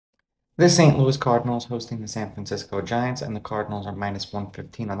The St. Louis Cardinals hosting the San Francisco Giants, and the Cardinals are minus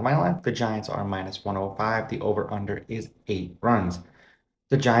 115 on the money line. The Giants are minus 105. The over-under is 8 runs.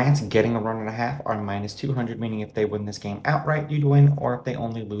 The Giants getting a run and a half are minus 200, meaning if they win this game outright, you'd win, or if they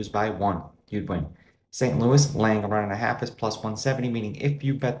only lose by one, you'd win. St. Louis laying a run and a half is plus 170, meaning if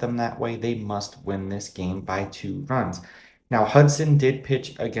you bet them that way, they must win this game by 2 runs. Now, Hudson did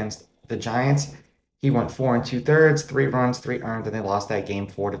pitch against the Giants. He went 4 and 2/3, 3 runs, 3 earned, and they lost that game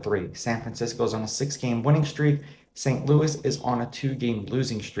 4-3. San Francisco's on a 6 game winning streak. St. Louis is on a 2 game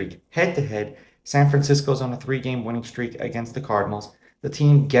losing streak. Head to head, San Francisco's on a 3 game winning streak against the Cardinals. The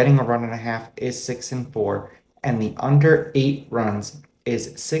team getting a run and a half is 6-4, and the under 8 runs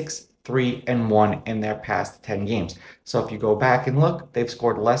is 6-3-1 in their past 10 games. So if you go back and look, they've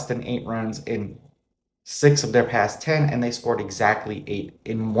scored less than 8 runs in 6 of their past 10, and they scored exactly 8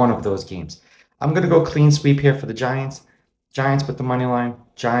 in one of those games. I'm going to go clean sweep here for the Giants. Giants with the money line,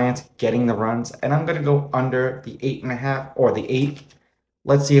 Giants getting the runs, and I'm going to go under the 8.5 or the 8.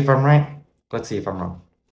 Let's see if I'm right. Let's see if I'm wrong.